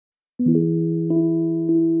Yeah.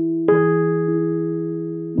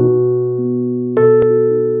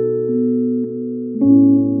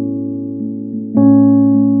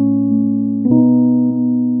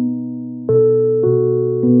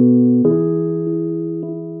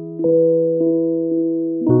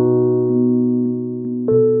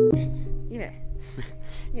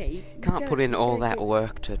 Yeah, you Can't put in all that get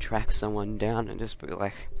work to track someone down and just be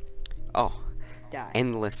like, oh, die.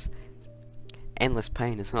 endless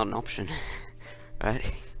pain is not an option,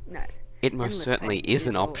 right? No. It most Endless certainly pain is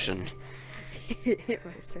an always. option. It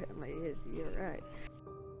most certainly is, you're right.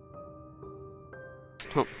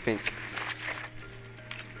 It's not pink.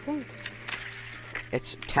 Pink.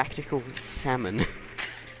 It's tactical salmon.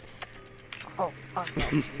 Oh, fuck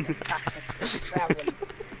off, you tactical salmon.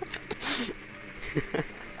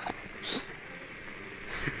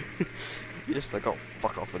 Just like, oh,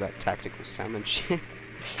 fuck off with that tactical salmon shit.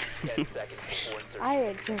 10 seconds before insertion. I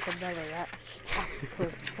ain't taking none of that tactical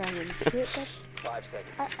salmon shit. That's, 5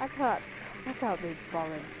 seconds. I can't be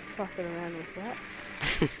bothered fucking around with that.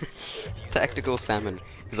 Tactical salmon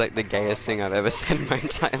is like the gayest thing I've ever said in my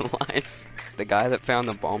entire life. The guy that found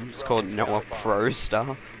the bomb's called Noah Pro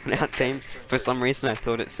Star on our team. For some reason I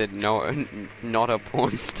thought it said Noah, not a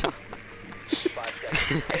porn star. 5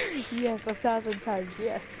 seconds. Yes, 1,000 times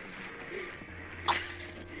yes.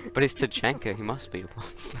 But it's Tachanka, he must be a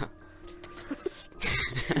porn star.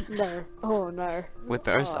 No. Oh no. With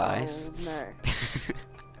those Oh, eyes. No.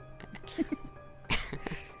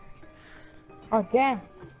 Oh damn.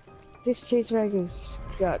 This cheeseburger's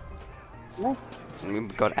got legs.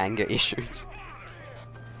 We've got anger issues.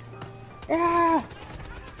 Ah!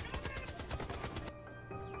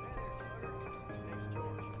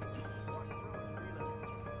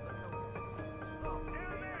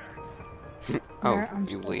 Oh, Yeah, I'm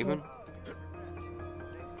you still leaving?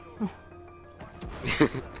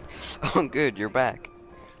 Oh good, you're back.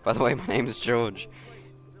 By the way, my name is George.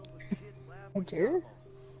 I do?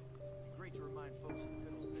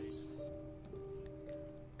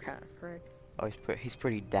 Kind of freak. Oh, he's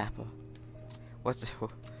pretty dapper. What's a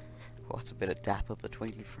bit of dapper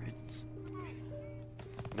between friends?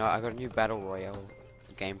 No, I got a new battle royale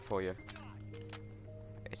game for you.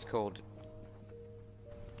 It's called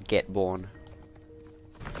Get Born.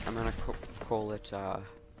 I'm gonna call it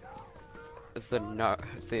the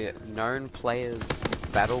known players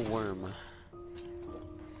BattleWomb.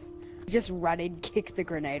 Just run in, kick the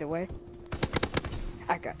grenade away.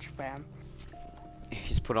 I got you, fam.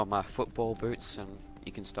 Just put on my football boots and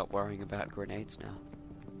you can stop worrying about grenades now.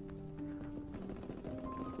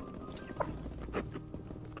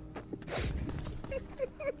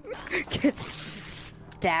 Get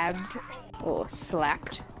stabbed or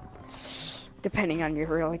slapped, depending on your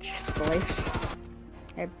religious beliefs.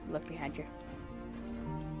 Hey, look behind you.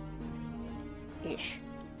 Ish.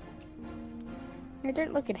 No,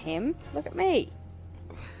 don't look at him. Look at me.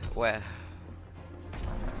 Where?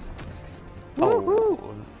 Woohoo!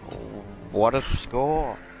 Oh, what a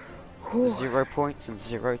score! Whew. 0 points in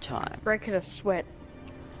 0 time. Breaking a sweat.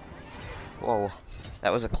 Whoa,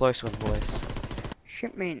 that was a close one, boys.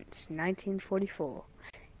 Shipments 1944.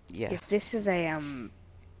 Yeah. If this is a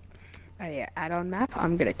add-on map,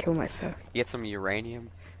 I'm gonna kill myself. You get some uranium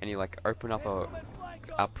and you like open up a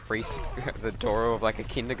the door of like a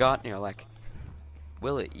kindergarten and you're like,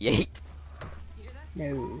 will it yeet?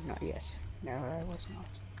 No, not yet. No, I was not.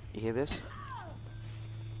 You hear this?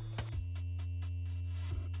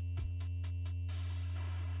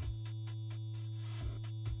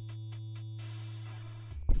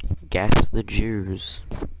 Gas the Jews.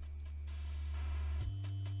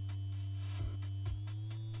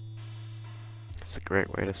 It's a great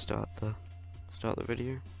way to start the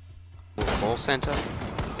video. Call center.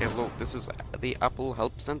 Yeah, look, this is the Apple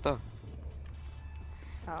Help Center.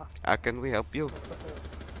 Oh. How can we help you?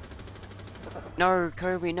 No,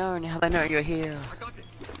 Kobe, no, now they know you're here.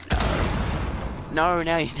 No,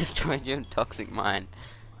 now you destroyed your toxic mind.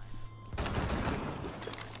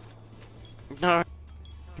 No,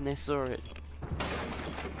 and they saw it.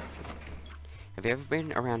 Have you ever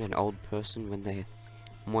been around an old person when they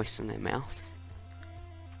moisten their mouth?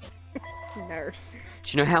 No.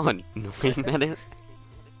 Do you know how annoying that is?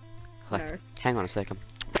 Like, No. hang on a second.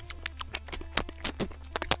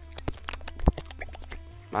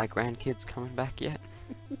 My grandkids coming back yet?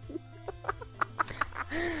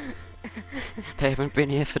 They haven't been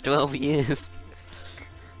here for 12 years.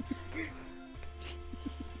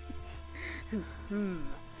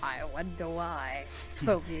 I wonder why.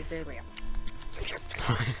 12 years earlier.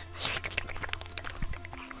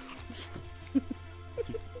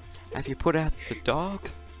 Have you put out the dog?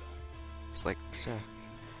 It's like, sir,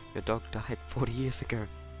 Your dog died 40 years ago.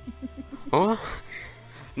 Oh?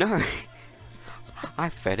 No! I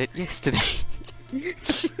fed it yesterday.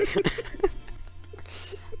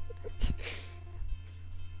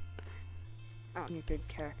 I'm a good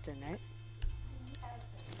character, Nate.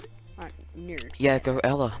 New. Yeah, go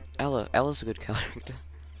Ella. Ella's a good character.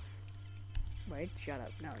 Wait, shut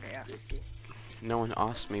up. No, they asked you. No one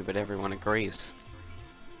asked me, but everyone agrees.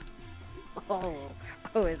 Oh,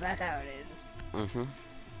 is that how it is? Mm-hmm.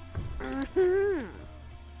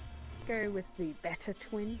 Go with the better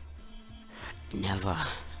twin. Never.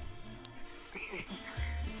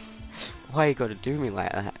 Why you gotta do me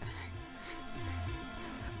like that?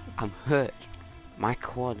 I'm hurt. My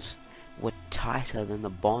quads were tighter than the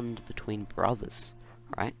bond between brothers,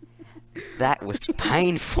 right? That was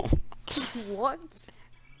painful. What?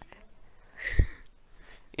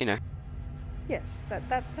 You know. Yes, that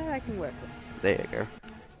I can work with. There you go.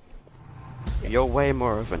 Yes. You're way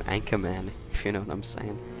more of an anchor man, if you know what I'm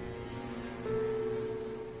saying.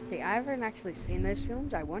 See, I haven't actually seen those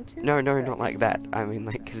films. I want to. No, but not like that. I mean,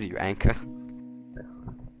 like, 'cause you anchor.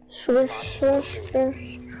 Swish, swish,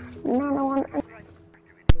 swish. Another one.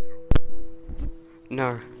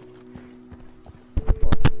 No.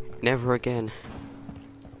 Never again.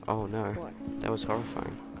 Oh no. What? That was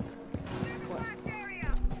horrifying. What?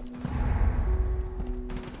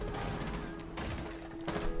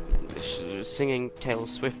 Singing Taylor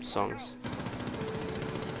Swift songs.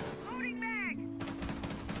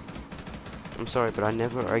 I'm sorry, but I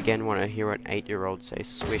never again want to hear an 8-year-old say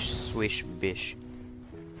swish, swish, bish.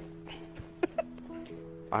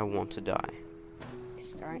 I want to die.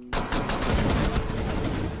 It's alright.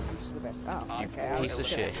 I'm just the best. Oh, okay. I Piece was of just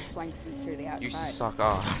shit. flanking through the outside. You suck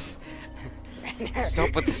ass. No.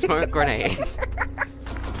 Stop with the smoke grenades.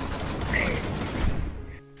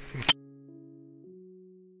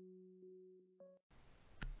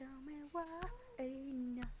 Tell me why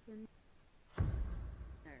ain't nothing.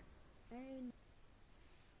 No, ain't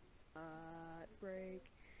heartbreak.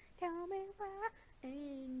 Tell me why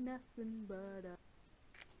ain't nothing but a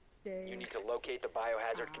day. You need to locate the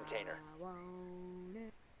biohazard container. I want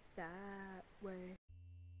it that way.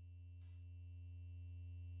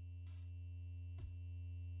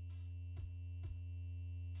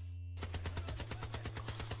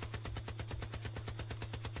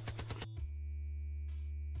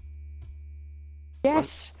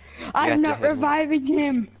 Yes! had I'm to not hit him. reviving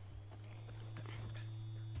him!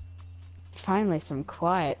 Finally, some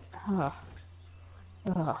quiet. Oh.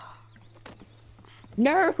 Oh.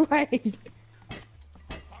 No, wait!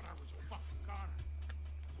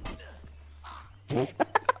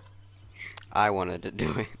 I wanted to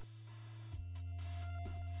do it.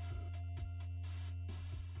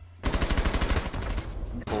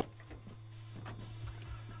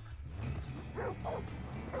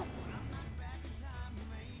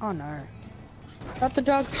 Oh no. Not the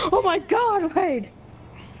dog. Oh my god, wait!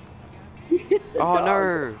 Oh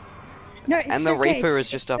no! No, it's And the okay, Reaper it's-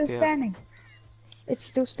 is just it's up still here. Standing. It's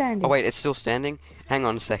still standing. Oh wait, it's still standing? Hang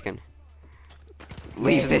on a second.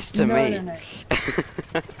 Leave Yeah. this to No, me. no,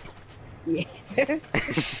 no. Yes.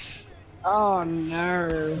 Oh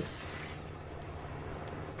no.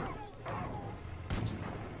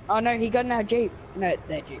 Oh no, he got in our Jeep. No,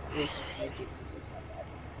 their Jeep. This is their Jeep.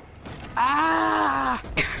 Ah!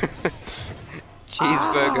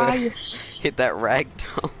 Cheeseburger Ah, you- hit that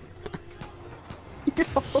ragdoll.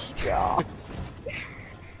 Oh god.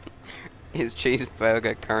 His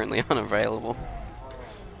cheeseburger currently unavailable.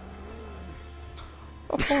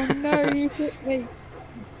 Oh no, you hit me.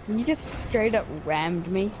 You just straight up rammed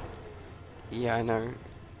me. Yeah, I know.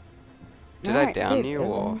 Did I Alright, down here, you go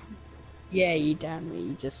or? on. Yeah, you downed me.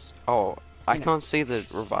 You just Oh, I You know. can't see the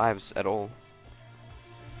revives at all.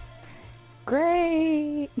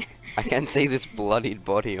 great. I can see this bloodied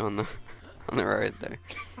body on the road though.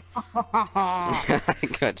 I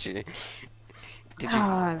got you.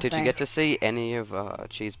 Did you get to see any of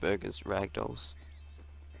Cheeseburger's ragdolls?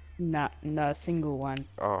 No, no, a single one.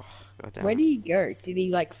 Oh, goddamn. Where did he go? Did he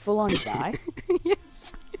like full on die?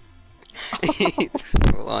 Yes. He's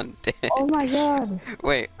full on dead. Oh my god.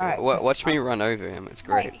 Wait, Alright, watch me run over him. It's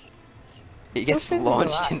great. Wait, He still gets says he's launched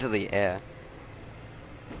alive. into the air.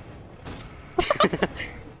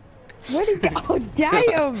 Where'd he go? Oh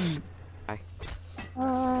damn! I-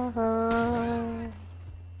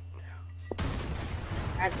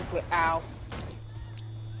 That's a quick ow.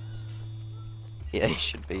 Yeah, he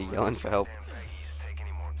should be yelling for help.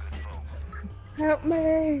 Help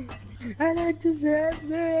me! I don't deserve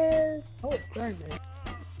this! Oh, darn it.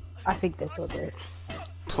 I think that's what they're.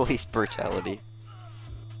 Police brutality.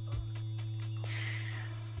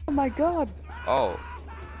 Oh my god! Oh,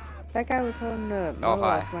 That guy was on the Oh,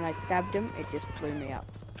 hi. when I stabbed him, it just blew me up.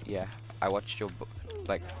 Yeah, I watched your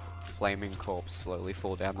like flaming corpse slowly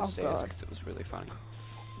fall down the Oh, stairs God. because it was really funny.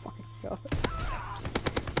 Oh my god.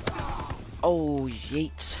 Oh,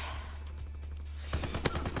 yeet.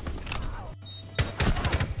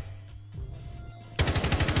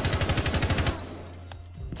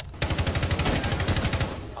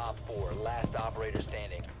 Op 4, last operator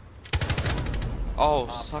standing. Oh,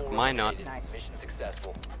 Op suck 4 my nut. eliminated. Nice. Mission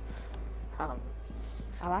successful.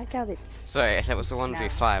 I like how it's. Sorry, that was a It's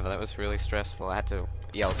 1v5. That was really stressful. I had to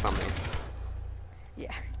yell something.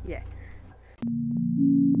 Yeah, yeah.